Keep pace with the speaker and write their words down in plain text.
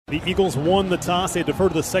The Eagles won the toss. They defer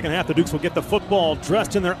to the second half. The Dukes will get the football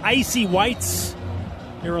dressed in their icy whites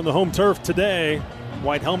here on the home turf today.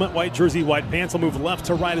 White helmet, white jersey, white pants. Will move left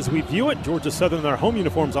to right as we view it. Georgia Southern in their home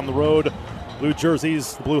uniforms on the road. Blue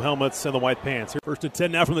jerseys, the blue helmets, and the white pants. First and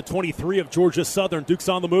 10 now from the 23 of Georgia Southern. Dukes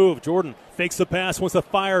on the move. Jordan fakes the pass, wants to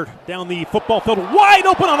fire down the football field. Wide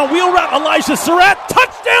open on a wheel route. Elijah Surratt.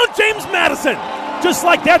 Touchdown, James Madison. Just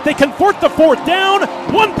like that, they convert the fourth down.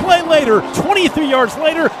 One play later, 23 yards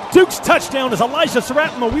later, Duke's touchdown as Elijah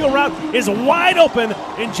Surratt on the wheel route is wide open,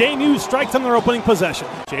 and JMU strikes on their opening possession.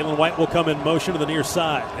 Jalen White will come in motion to the near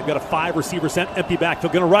side. They've got a 5-receiver set, empty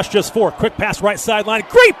backfield. Going to rush just 4. Quick pass right sideline.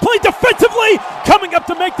 Great play defensively. Coming up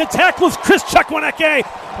to make the tackle is Chris Chukwuneke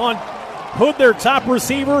on Hood, their top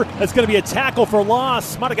receiver. That's going to be a tackle for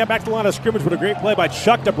loss. Might have got back to the line of scrimmage with a great play by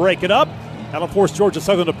Chuck to break it up. That'll force Georgia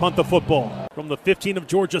Southern to punt the football. From the 15 of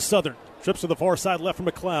Georgia Southern. Trips to the far side left from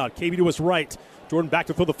McLeod. KB to his right. Jordan back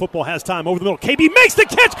to throw the football. Has time over the middle. KB makes the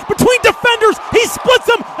catch between defenders. He splits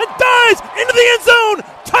them and dives into the end zone.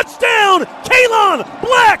 Touchdown, Kalon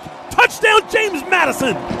Black. Touchdown, James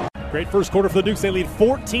Madison. Great first quarter for the Dukes. They lead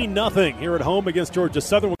 14-0 here at home against Georgia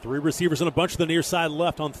Southern. 3 receivers in a bunch to the near side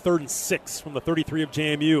left on 3rd and 6 from the 33 of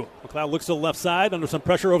JMU. McLeod looks to the left side under some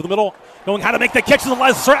pressure over the middle. Knowing how to make the catches.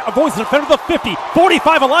 Elijah Surratt avoids the defender to the 50.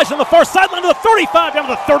 45, Elijah on the far sideline to the 35, down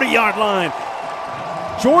to the 30-yard line.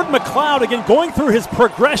 Jordan McLeod again going through his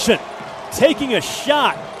progression. Taking a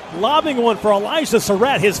shot. Lobbing one for Elijah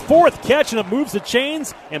Surratt, his 4th catch, and it moves the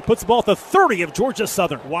chains and puts the ball at the 30 of Georgia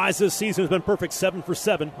Southern. Wise this season has been perfect, 7 for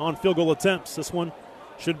 7 on field goal attempts. This one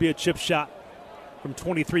should be a chip shot from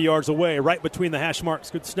 23 yards away, right between the hash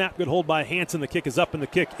marks. Good snap, good hold by Hanson. The kick is up, and the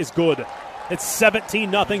kick is good. It's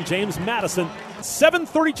 17-0, James Madison.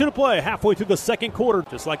 7:32 to play, halfway through the second quarter.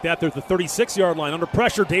 Just like that, there's the 36-yard line. Under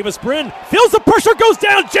pressure, Davis Brin feels the pressure, goes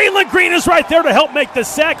down. Jalen Green is right there to help make the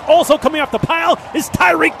sack. Also coming off the pile is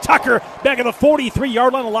Tyreek Tucker back at the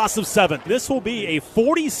 43-yard line, a loss of 7. This will be a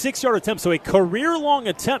 46-yard attempt, so a career-long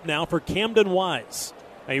attempt now for Camden Wise.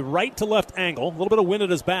 A right-to-left angle, a little bit of wind at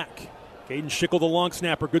his back. Caden Schickel, the long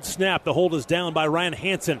snapper. Good snap. The hold is down by Ryan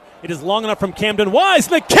Hansen. It is long enough from Camden Wise,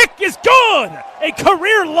 and the kick is good! A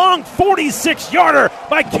career-long 46-yarder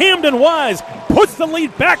by Camden Wise puts the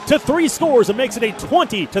lead back to 3 scores and makes it a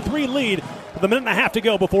 20-3 lead with a minute and a half to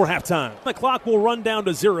go before halftime. The clock will run down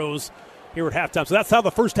to zeros here at halftime. So that's how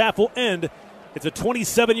the first half will end. It's a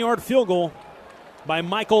 27-yard field goal by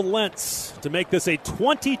Michael Lentz to make this a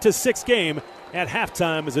 20-6 game at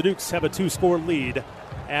halftime as the Dukes have a 2-score lead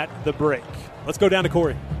at the break. Let's go down to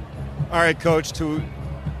Corey. All right, Coach, to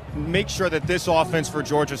make sure that this offense for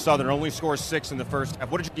Georgia Southern only scores 6 in the first half,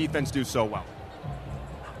 what did your defense do so well?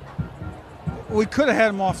 We could have had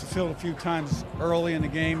them off the field a few times early in the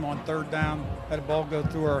game on 3rd down. Had a ball go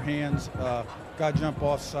through our hands, got jump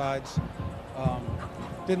off sides.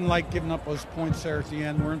 Didn't like giving up those points there at the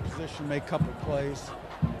end. We're in position to make a couple plays.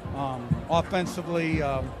 Offensively,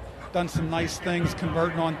 done some nice things,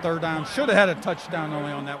 converting on 3rd down. Should have had a touchdown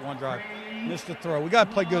only on that one drive. Missed the throw. We got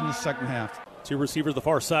to play good in the second half. 2 receivers the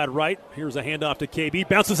far side right. Here's a handoff to KB.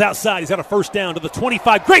 Bounces outside. He's got a first down to the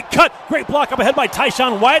 25. Great cut. Great block up ahead by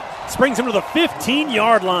Tyshawn White. Springs him to the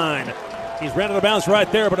 15-yard line. He's ran out of bounds right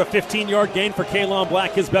there, but a 15-yard gain for Kalon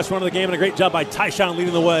Black. His best run of the game, and a great job by Tyshawn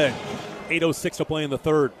leading the way. 8:06 to play in the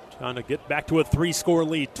third. Trying to get back to a 3-score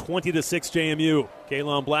lead, 20-6 JMU.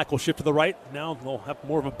 Kalon Black will shift to the right. Now they'll have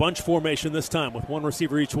more of a bunch formation this time with 1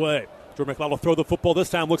 receiver each way. Jordan McLeod will throw the football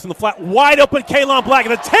this time, looks in the flat, wide open Kalon Black at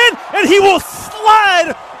the 10, and he will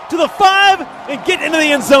slide to the 5 and get into the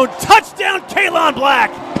end zone. Touchdown, Kalon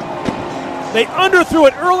Black! They underthrew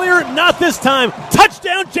it earlier, not this time.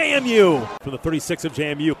 Touchdown, JMU. From the 36 of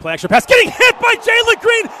JMU, play action pass, getting hit by Jalen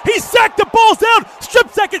Green. He sacked the balls out. Strip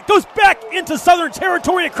sack, it goes back into Southern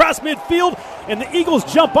territory across midfield, and the Eagles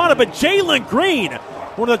jump on it, but Jalen Green,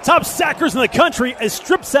 one of the top sackers in the country, is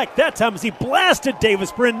strip sacked that time as he blasted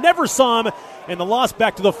Davis Brin. Never saw him, and the loss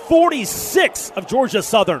back to the 46 of Georgia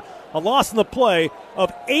Southern. A loss in the play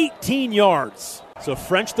of 18 yards. So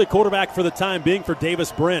French, the quarterback for the time being for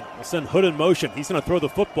Davis Brin. We'll send Hood in motion. He's going to throw the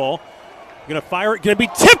football. Going to fire it. Going to be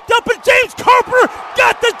tipped up, and James Carpenter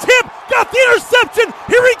got the tip, got the interception.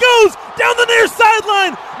 Here he goes down the near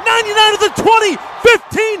sideline. 99 to the 20,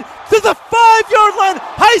 15 to the 5-yard line.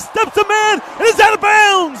 High steps a man and is out of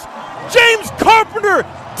bounds. James Carpenter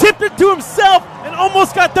tipped it to himself and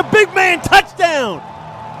almost got the big man touchdown.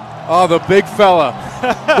 Oh, the big fella.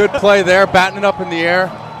 Good play there, batting it up in the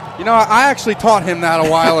air. You know, I actually taught him that a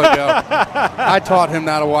while ago.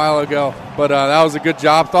 But that was a good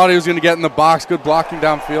job. Thought he was going to get in the box. Good blocking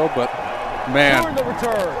downfield, but man. During the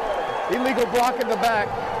return, Illegal block in the back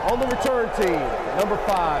on the return team, number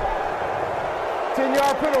 5.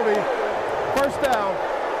 10-yard penalty, first down,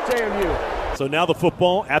 JMU. So now the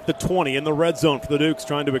football at the 20 in the red zone for the Dukes,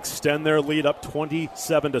 trying to extend their lead up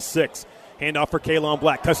 27-6. Handoff for Kalon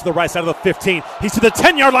Black, cuts to the right side of the 15. He's to the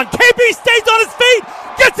 10-yard line. KB stays on his feet,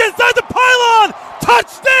 gets inside the pylon.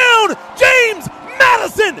 Touchdown, James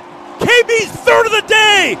Madison. KB's third of the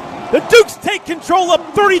day. The Dukes take control up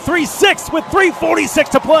 33-6 with 3:46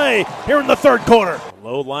 to play here in the third quarter.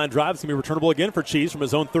 Low line drive is going to be returnable again for Cheese from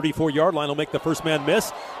his own 34-yard line. He'll make the first man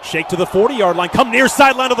miss. Shake to the 40-yard line. Come near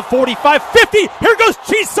sideline to the 45, 50. Here goes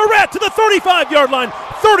Cheese Surratt to the 35-yard line.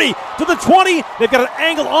 30 to the 20. They've got an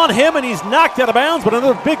angle on him, and he's knocked out of bounds, but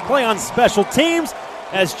another big play on special teams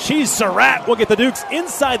as Cheese Surratt will get the Dukes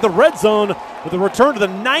inside the red zone with a return to the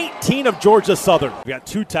 19 of Georgia Southern. We've got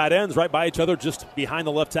two tight ends right by each other just behind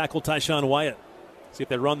the left tackle, Tyshawn Wyatt. See if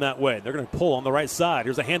they run that way. They're going to pull on the right side.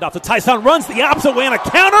 Here's a handoff to Tyson. Runs the opposite way on a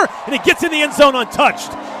counter, and he gets in the end zone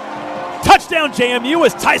untouched. Touchdown JMU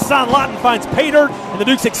as Tyson Lawton finds pay dirt, and the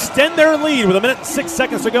Dukes extend their lead with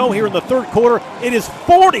 1:06 to go here in the third quarter. It is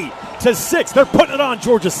 40-6. They're putting it on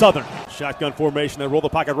Georgia Southern. Shotgun formation. They roll the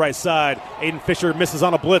pocket right side. Aiden Fisher misses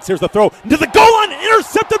on a blitz. Here's the throw into the goal line.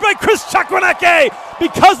 Intercepted by Chris Chakwaneke.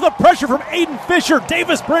 Because of the pressure from Aiden Fisher,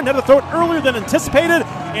 Davis Brin had to throw it earlier than anticipated.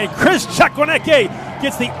 And Chris Chakwaneke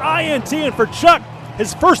gets the INT. And for Chuck,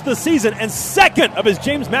 his first of the season and second of his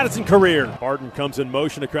James Madison career. Barden comes in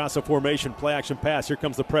motion across the formation. Play action pass. Here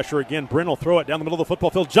comes the pressure again. Brin will throw it down the middle of the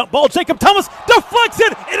football field. Jump ball. Jacob Thomas deflects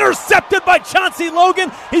it. Intercepted by Chauncey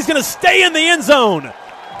Logan. He's going to stay in the end zone.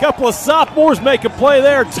 Couple of sophomores make a play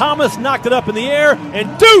there. Thomas knocked it up in the air,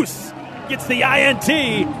 and Deuce gets the INT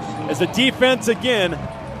as the defense again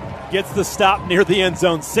gets the stop near the end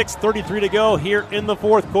zone. 6:33 to go here in the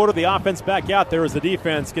fourth quarter. The offense back out there as the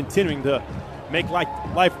defense continuing to make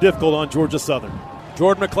life difficult on Georgia Southern.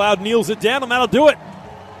 Jordan McLeod kneels it down, and that'll do it.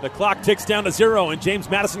 The clock ticks down to 0, and James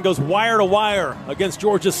Madison goes wire to wire against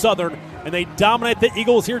Georgia Southern, and they dominate the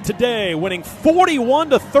Eagles here today, winning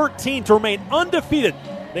 41-13 to remain undefeated.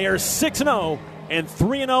 They are 6-0 and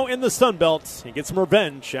 3-0 in the Sun Belt and get some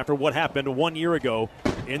revenge after what happened 1 year ago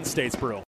in Statesboro.